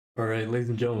Alright, ladies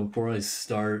and gentlemen, before I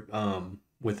start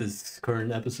with this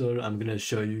current episode, I'm gonna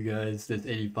show you guys this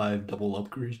 85 double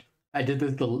upgrade. I did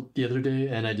this the other day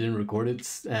and I didn't record it,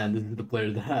 and this is the player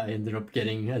that I ended up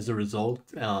getting as a result.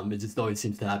 It just always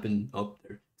seems to happen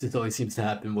there. It just always seems to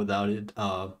happen without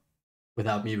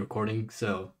without me recording,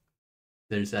 so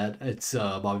there's that. It's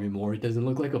Bobby Moore. He doesn't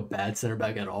look like a bad center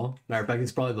back at all. Matter of fact,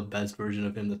 he's probably the best version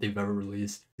of him that they've ever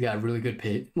released. He's got really good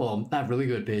pace. Well, not really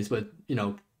good pace, but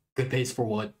good pace for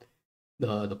what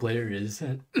the player is.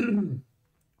 And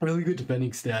really good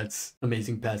defending stats,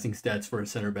 amazing passing stats for a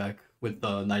center back with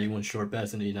 91 short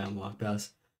pass and 89 long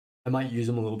pass. I might use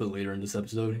him a little bit later in this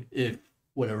episode if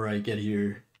whatever I get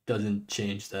here doesn't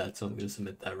change that, so I'm gonna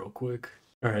submit that real quick.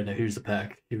 Alright, now here's the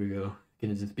pack. Here we go.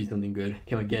 Can it just be something good?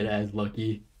 Can we get as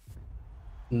lucky?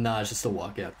 Nah, it's just a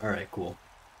walkout. Alright, cool.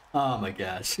 Oh my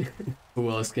gosh. Who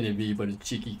else can it be but a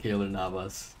cheeky Keylor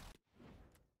Navas?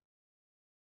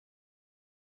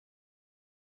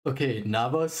 Okay,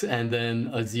 Navas and then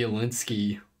a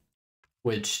Zielinski,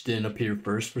 which didn't appear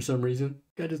first for some reason.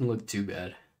 Guy doesn't look too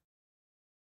bad.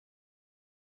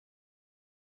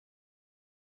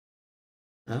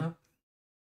 Huh?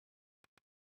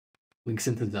 Links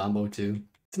into Zombo too.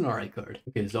 It's an alright card.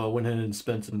 Okay, so I went ahead and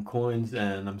spent some coins,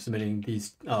 and I'm submitting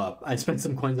these. I spent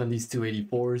some coins on these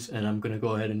 284s, and I'm gonna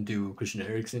go ahead and do Christian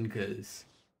Eriksen because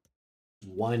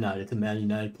why not? It's a Man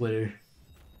United player,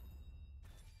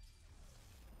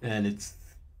 and it's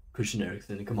Christian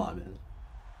Eriksen. Come on, man.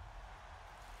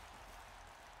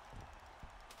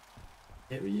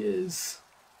 There he is.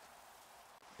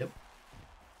 Yep.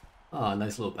 Ah,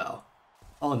 nice little bow.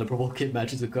 Oh, and the purple kit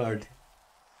matches the card.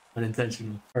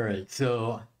 Unintentional. Alright,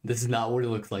 so this is not what it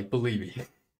looks like, believe me.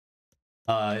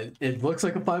 It looks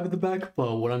like a 5 at the back,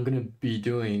 but what I'm gonna be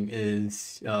doing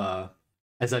is,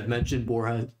 as I've mentioned, Moore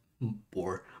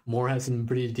has some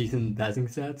pretty decent passing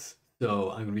stats,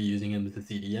 so I'm gonna be using him as a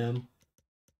CDM.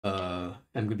 I'm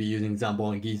gonna be using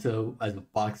Zambo and Gisa as a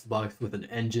box with an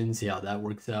engine, see how that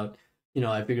works out.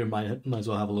 I figured might as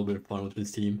well have a little bit of fun with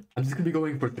this team. I'm just gonna be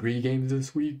going for 3 games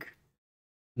this week.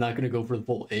 Not gonna go for the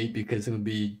full 8 because I'm gonna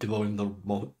be devoting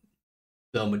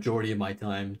the majority of my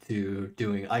time to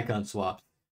doing icon swaps.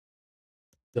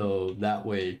 So that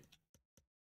way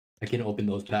I can open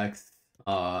those packs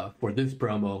for this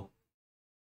promo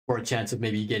for a chance of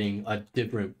maybe getting a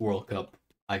different World Cup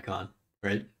icon,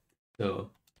 right? So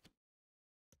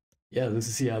yeah, let's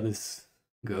see how this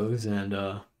goes and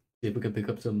see if we can pick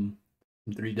up some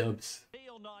 3 dubs.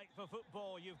 Night for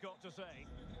football, you've got to say.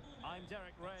 I'm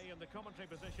Derek Ray in the commentary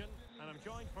position, and I'm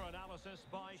joined for analysis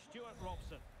by Stuart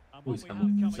Robson. And who's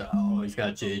coming? Oh, he's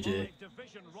got JJ.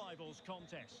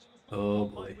 Oh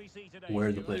boy, where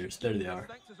are the players? There they are.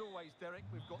 Thanks as always, Derek.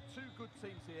 We've got 2 good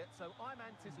teams here, so I'm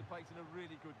anticipating a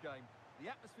really good game. The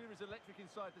atmosphere is electric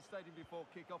inside the stadium before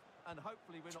kickoff, and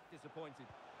hopefully we're not disappointed.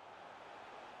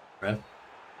 Ref.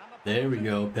 There we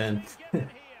go, Ben.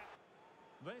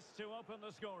 This to open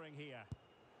the scoring here.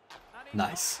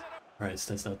 Nice. Alright, let's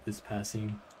test out this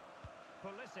passing.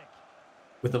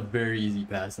 With a very easy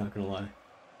pass, not gonna lie.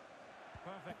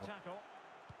 Perfect tackle.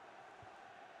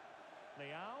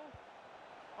 Leao.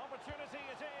 Opportunity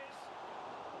it is.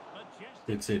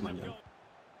 Good save, my young.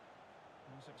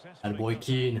 Attaboy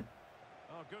Keane.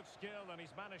 Oh, good skill, and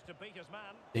he's managed to beat his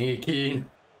man. Dang it, Keane.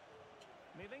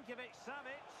 Oh, maybe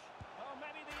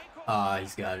the equal. Ah,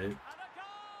 he's got it.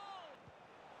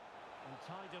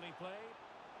 Tidily played.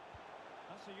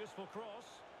 That's a useful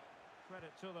cross.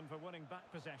 Credit to them for winning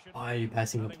back possession. Why are you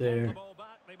passing up there? The ball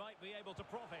back, they might be able to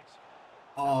profit.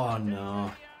 Oh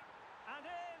no. And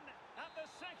in at the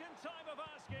second time of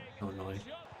asking. Oh no. Takes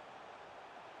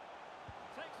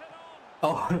it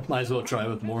on. Oh, might as well try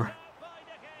with more.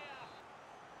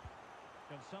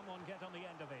 Can someone get on the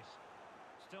end of this?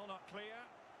 Still not clear.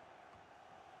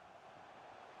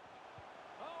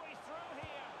 Oh, he's through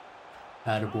here.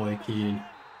 Attaboy Keane.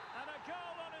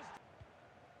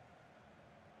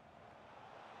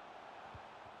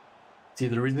 See,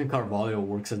 the reason Carvalho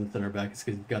works as a center back is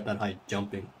because he's got that high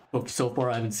jumping. But so far,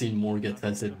 I haven't seen Moore get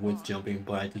tested with jumping,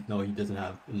 but I just know he doesn't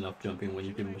have enough jumping when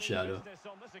you give him a shadow.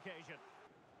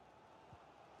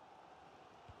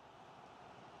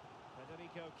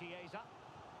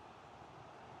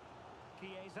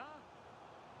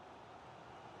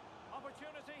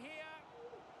 Opportunity here.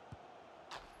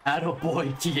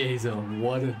 Attaboy Chiesa,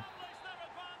 what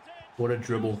a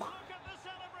dribble.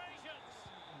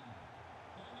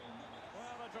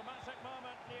 Well, a dramatic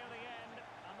moment near the end,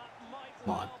 and that might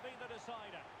well be the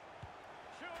decider.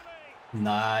 Surely.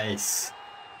 Nice.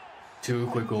 2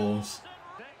 quick goals.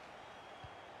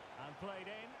 And played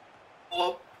in.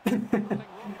 Oh,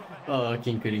 oh,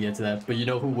 King couldn't get to that, but you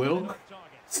know who will?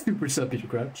 Super sub Peter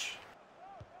Crouch.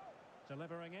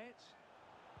 Delivering it.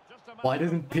 Just a Why matter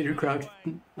of doesn't Peter putting it Crouch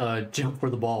away. jump for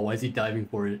the ball? Why is he diving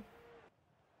for it?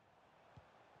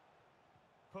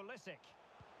 Pulisic.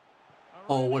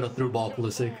 Oh, what a through ball,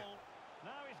 Pulisic.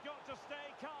 Now he's got to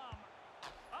stay calm.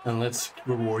 And let's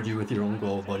reward you with your own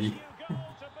goal, buddy.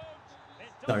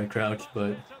 Sorry, Crouch,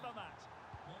 but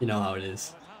you know how it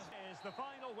is.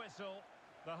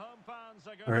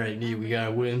 Alright, neat, we got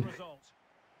a win.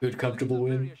 Good, comfortable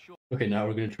win. Okay, now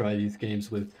we're going to try these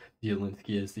games with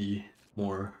Zielinski as the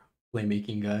more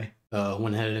playmaking guy.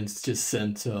 Went ahead and just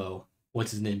sent,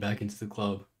 what's his name, back into the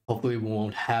club. Hopefully we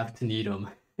won't have to need him.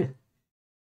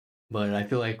 But I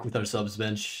feel like with our subs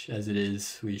bench as it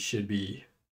is, we should be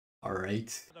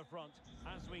alright.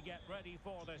 As we get ready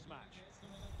for this match.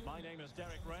 My name is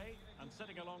Derek Ray, and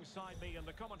sitting alongside me in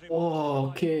the commentary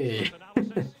Okay.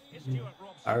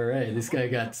 Alright, this guy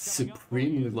got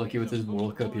supremely lucky with his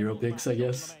World Cup hero picks, I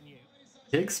guess.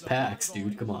 6 packs,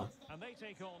 dude, come on. What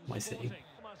am I saying?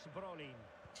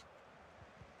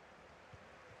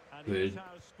 Good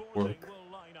work.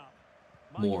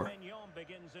 More.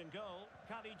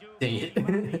 Dang it.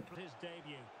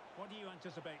 What do you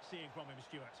anticipate seeing from him,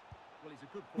 Stuart? Well, he's a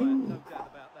good player, no doubt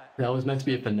about that. That was meant to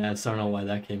be a finesse, I don't know why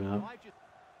that came out.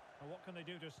 Well, what can they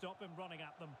do to stop him running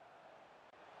at them?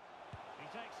 He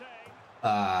takes aim.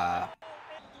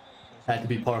 Had to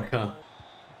be Park, huh?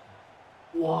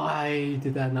 Why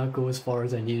did that not go as far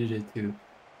as I needed it to?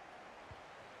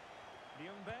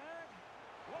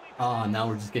 Ah, now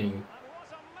we're just getting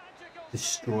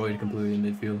destroyed completely in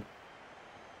midfield.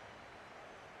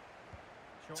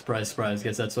 Surprise, surprise.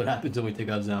 Guess that's what happens when we take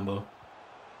out Zambo.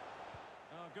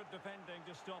 Good defending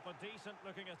to stop a decent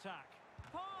looking attack.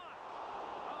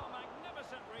 Oh,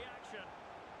 magnificent reaction.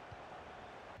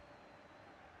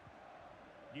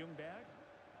 Ljungberg.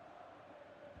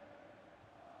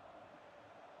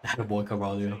 Attaboy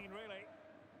Carvalho.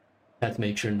 Had to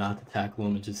make sure not to tackle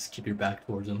him and just keep your back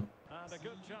towards him. And a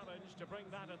good challenge to bring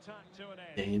that attack to an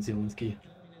end. Dang it, Zielinski.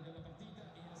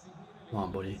 Come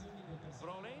on, buddy.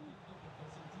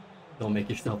 Don't make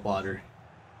yourself water.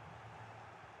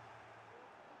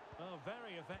 Oh,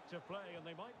 very effective play, and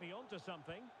they might be onto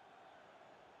something.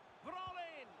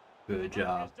 Good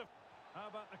job. How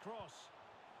about the cross?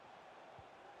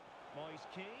 Moise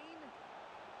Keane.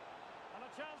 And a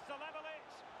chance to level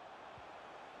it.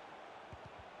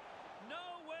 No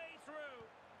way through.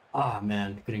 Ah,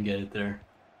 man, couldn't get it there.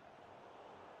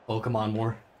 Oh, come on,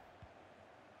 more.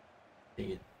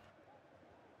 Dang it.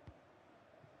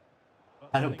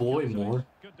 Had a boy, more.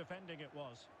 Good defending it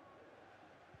was.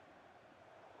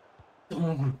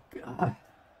 Oh, God.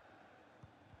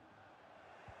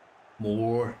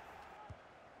 More.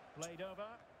 Played over.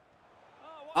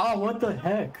 Oh, what the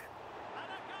heck?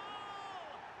 And a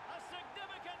goal! A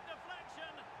significant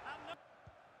deflection.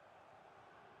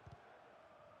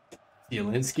 And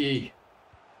Zielinski.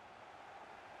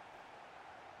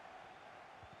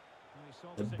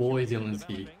 The boy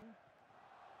Zielinski.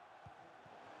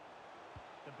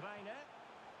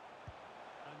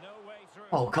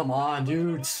 Oh, come on,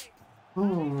 dudes.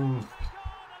 Dude,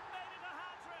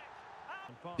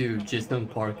 Jisung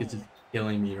Park is just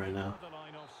killing me right now.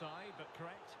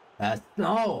 That's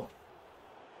no.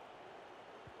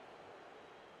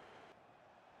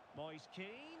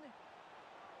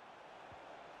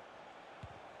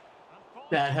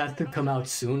 That has to come out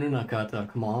sooner, Nakata.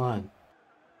 Come on.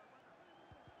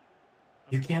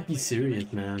 You can't be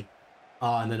serious, man.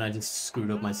 Ah, and then I just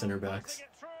screwed up my center backs.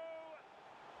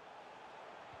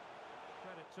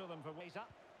 To them for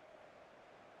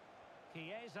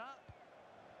Chiesa.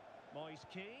 Moise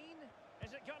Keane.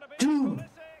 Is it going to be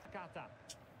Pulisic? Kata.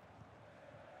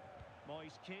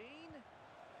 Moise Keane.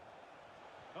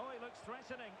 Oh, he looks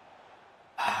threatening.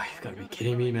 Ah, you've got to be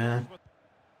kidding me, man.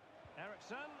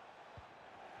 Ericsson.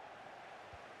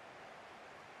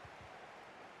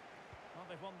 Well,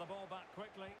 they've won the ball back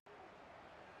quickly.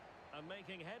 And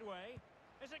making headway.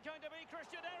 Is it going to be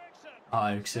Christian Eriksen?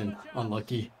 Ah, Ericsson,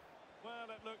 unlucky.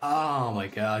 Oh my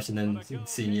gosh, and then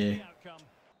Insigne.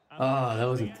 Ah, that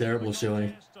was a terrible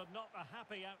showing.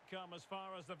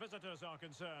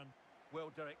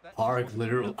 Park,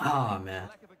 literally. Ah, man.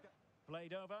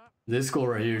 This goal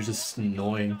right here is just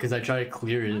annoying because I try to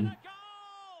clear it and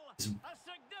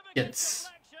gets.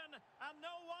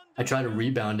 I try to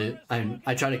rebound it.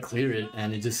 I try to clear it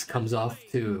and it just comes off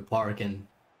to Park and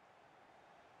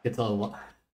gets a lot.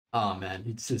 Oh man,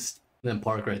 it's just then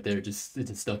Park right there just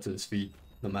stuck to his feet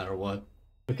no matter what.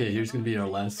 Okay, here's gonna be our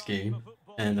last game,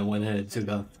 and I went ahead and took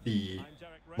off the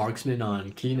marksman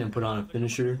on Keane and put on a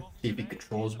finisher. See if he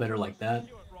controls better like that.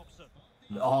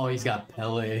 Oh, he's got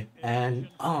Pele. And,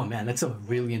 oh man, that's a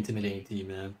really intimidating team,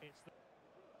 man.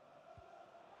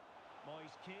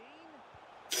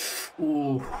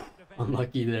 Ooh,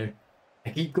 unlucky there.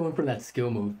 I keep going for that skill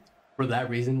move. For that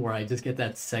reason, where I just get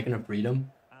that second of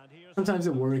freedom. Sometimes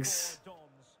it works.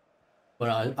 But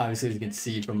obviously, as you can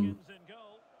see from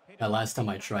that last time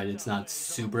I tried, it's not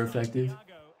super effective.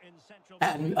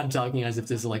 And I'm talking as if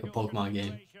this is like a Pokemon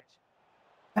game.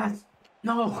 That's...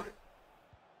 No!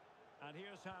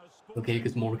 Okay,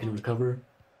 because more can recover.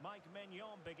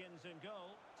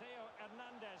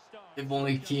 If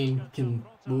only Keane can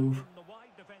move.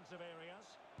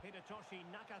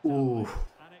 Ooh.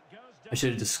 I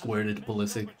should have just squared it to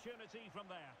Pulisic.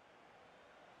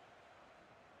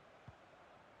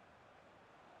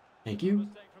 Thank you.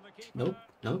 Nope,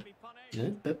 nope.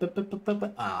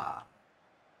 Ah.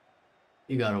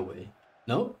 You got away.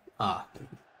 Nope. Ah.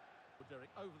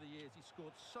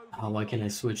 Why can't I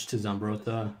switch to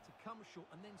Zambrotta?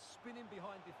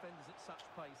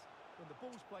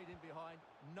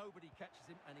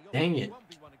 Dang it.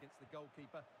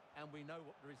 And we know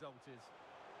what the result is.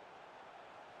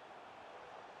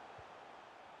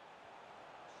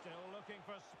 Still looking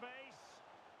for space.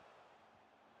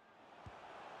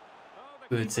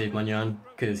 Good save, Manyan,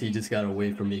 because he just got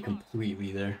away from me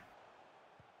completely there.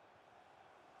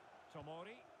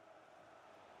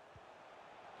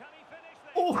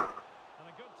 Oh! And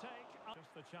a good take.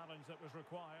 Just the challenge that was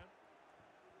required.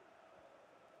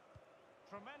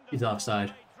 He's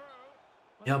offside.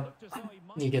 Yep.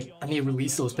 I need to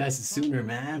release those passes sooner,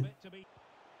 man.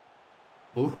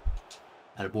 Oh,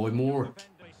 attaboy more.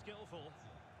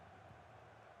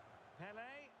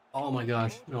 Oh my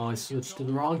gosh. No, I switched to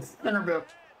the wrong center back.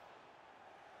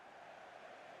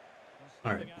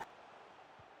 Alright.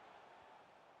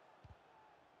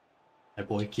 That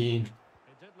boy Keane.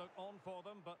 It did look on for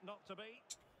them, but not to be.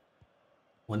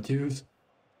 1-2s.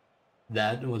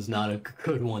 That was not a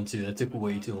good 1-2. That took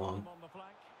way too long.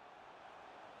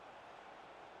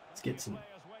 Let's get some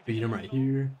freedom right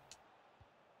here.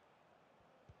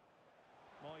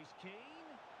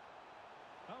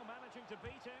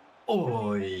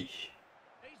 Oi!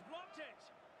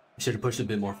 Should have pushed a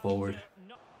bit more forward.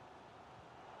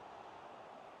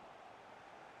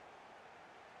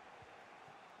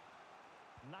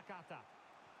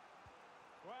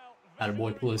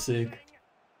 Attaboy Pulisic.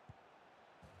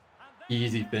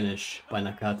 Easy finish by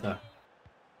Nakata.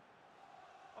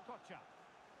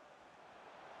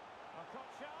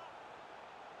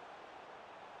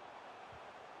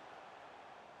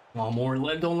 One more,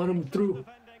 don't let him through.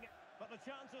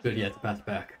 Good, he had to pass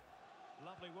back.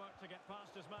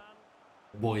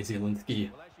 Boy,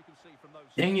 Zielinski.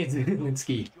 Dang it,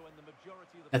 Zielinski.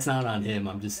 That's not on him,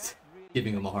 I'm just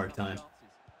giving him a hard time.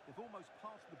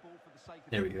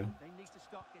 There we go. They need to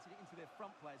start getting it into their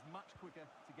front players much quicker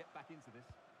to get back into this.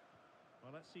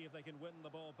 Well, let's see if they can win the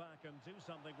ball back and do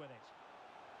something with it.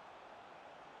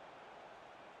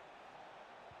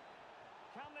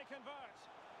 Can they convert?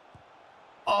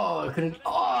 Oh, I couldn't.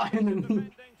 Oh,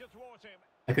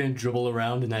 I couldn't dribble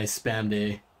around, and I spammed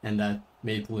A, and that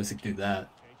made Pulisic do that.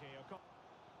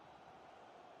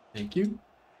 Thank you.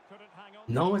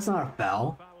 No, it's not a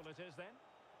foul.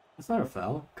 It's not a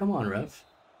foul. Come on, ref.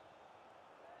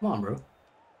 Come on, bro.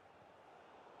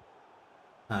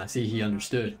 Ah, see, he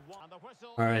understood.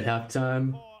 Alright,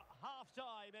 halftime.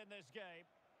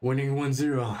 Winning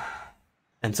 1-0.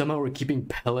 And somehow we're keeping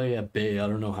Pele at bay. I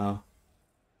don't know how.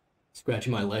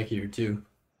 Scratching my leg here, too.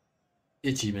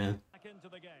 Itchy, man.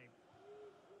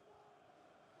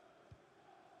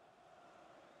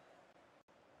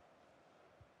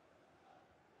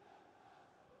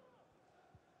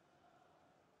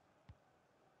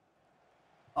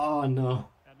 Oh, no.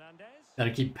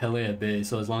 Gotta keep Pele at bay,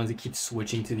 so as long as he keeps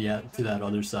switching to that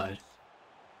other side.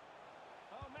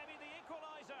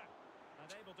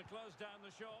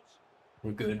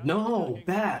 We're good. No,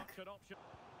 back.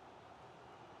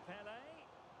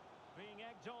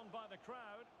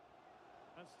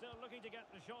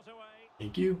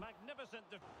 Thank you.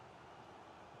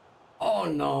 Oh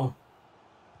no.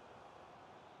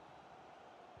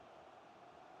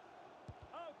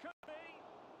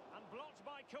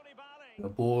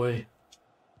 Good boy.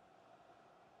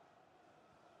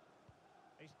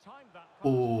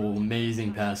 Oh,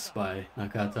 amazing pass by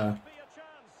Nakata.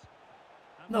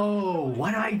 No,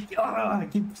 why did I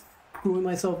keep screwing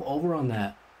myself over on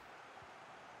that?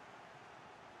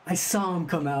 I saw him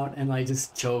come out and I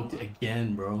just choked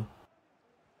again, bro.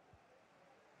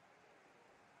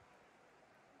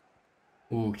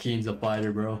 Ooh, Keane's a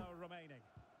fighter, bro.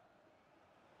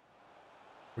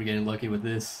 We're getting lucky with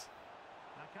this.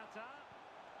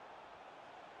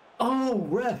 Oh! No,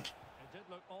 ref. It did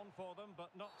look on for them, but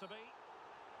not to be.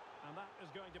 And that is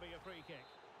going to be a free kick.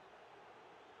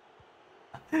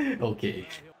 Okay.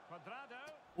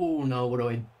 Quadrado. Oh no,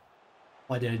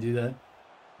 why did I do that?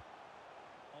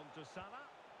 On to Salah.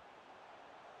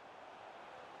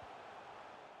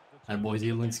 And boy,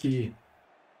 Zielinski.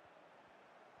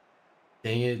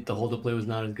 Dang it, the hold-up play was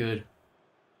not as good.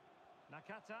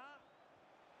 Nakata.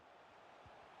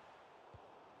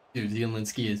 Dude,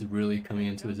 Zielinski is really coming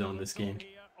into his own this game.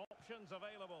 Options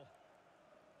available.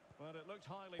 But it looked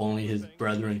highly Only his promising.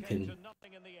 brethren It came can. to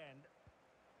nothing in the end.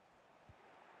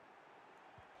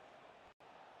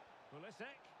 Pulisic.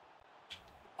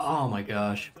 Oh my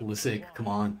gosh, Pulisic, come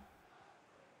on.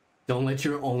 Don't let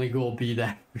your only goal be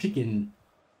that freaking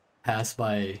pass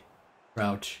by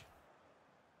Crouch.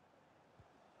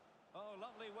 Oh,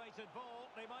 lovely weighted ball.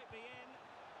 They might be in.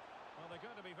 Well, they're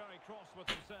going to be very cross with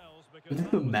themselves because I'm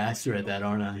the master at that,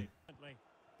 aren't I?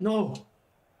 No.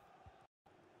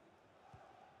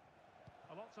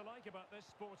 A lot to like about this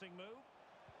sporting move.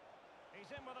 He's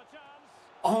in with a chance.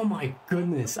 Oh my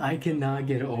goodness, I cannot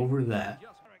get over that.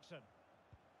 Just Ericsson.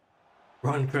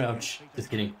 Run, Crouch.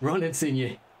 Just kidding. Run,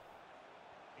 Insigne.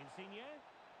 Insigne.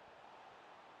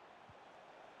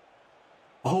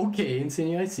 Okay,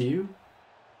 Insigne, I see you.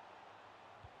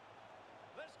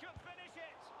 This could finish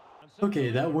it. And so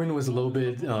Okay, that win was a little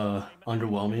bit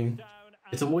underwhelming.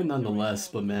 It's a win nonetheless,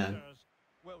 but man,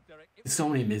 Well, Derek, it so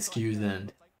many miscues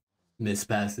and missed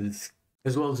passes,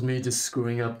 as well as me just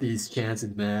screwing up these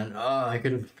chances, man. I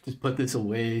could have just put this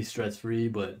away stress-free,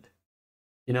 but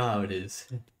you know how it is.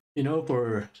 You know,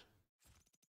 for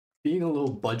being a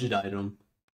little budget item,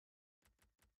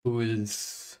 who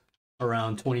is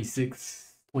around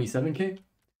 26, 27K,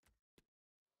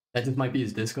 that just might be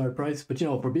his discard price. But you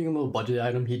know, for being a little budget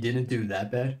item, he didn't do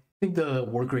that bad. I think the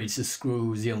work rates just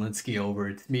screw Zielinski over.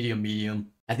 It's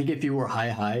medium. I think if he were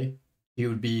high, he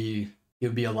would be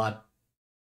a lot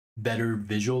better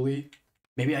visually.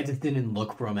 Maybe I just didn't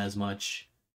look for him as much.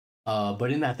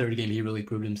 But in that third game, he really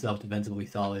proved himself defensively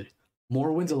solid.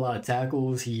 Moore wins a lot of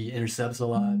tackles. He intercepts a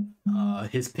lot.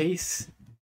 His pace,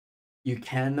 you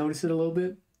can notice it a little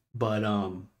bit, but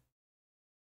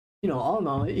you know, all in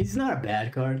all, he's not a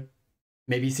bad card.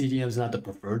 Maybe CDM is not the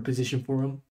preferred position for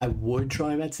him. I would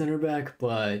try him at center back,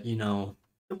 but you know,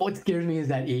 what scares me is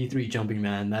that 83 jumping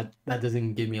man. That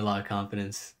doesn't give me a lot of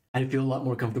confidence. I feel a lot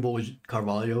more comfortable with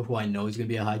Carvalho, who I know is going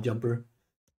to be a high jumper.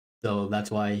 So that's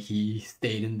why he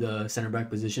stayed in the center back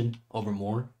position over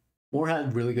Moore. Moore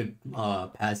had really good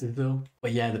passes though.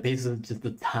 But yeah, the pace is just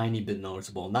a tiny bit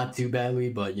noticeable. Not too badly,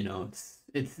 but you know,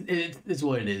 it's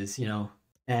what it is, you know.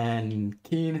 And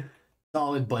Keane,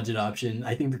 solid budget option.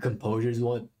 I think the composure is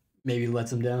what maybe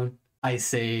lets him down. I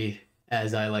say,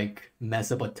 as I like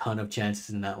mess up a ton of chances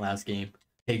in that last game,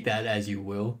 take that as you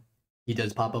will. He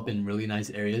does pop up in really nice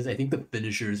areas. I think the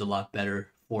finisher is a lot better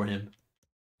for him.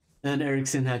 And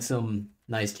Ericsson had some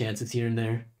nice chances here and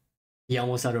there. He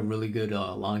almost had a really good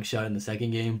long shot in the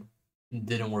second game.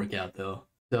 Didn't work out though.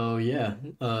 So yeah,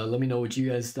 let me know what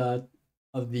you guys thought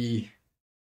of the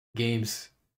games.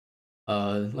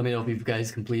 Let me know if you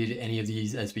guys completed any of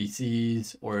these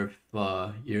SBCs, or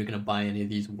if you're gonna buy any of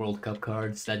these World Cup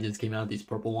cards that just came out, these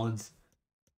purple ones.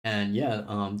 And yeah,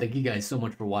 thank you guys so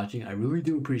much for watching. I really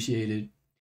do appreciate it,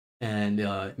 and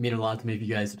it means a lot to me if you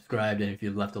guys subscribed and if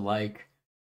you left a like.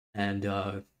 And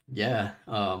yeah,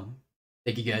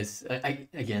 thank you guys.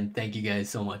 Again, thank you guys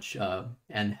so much.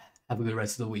 And have a good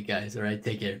rest of the week, guys. All right,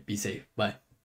 take care. Be safe. Bye.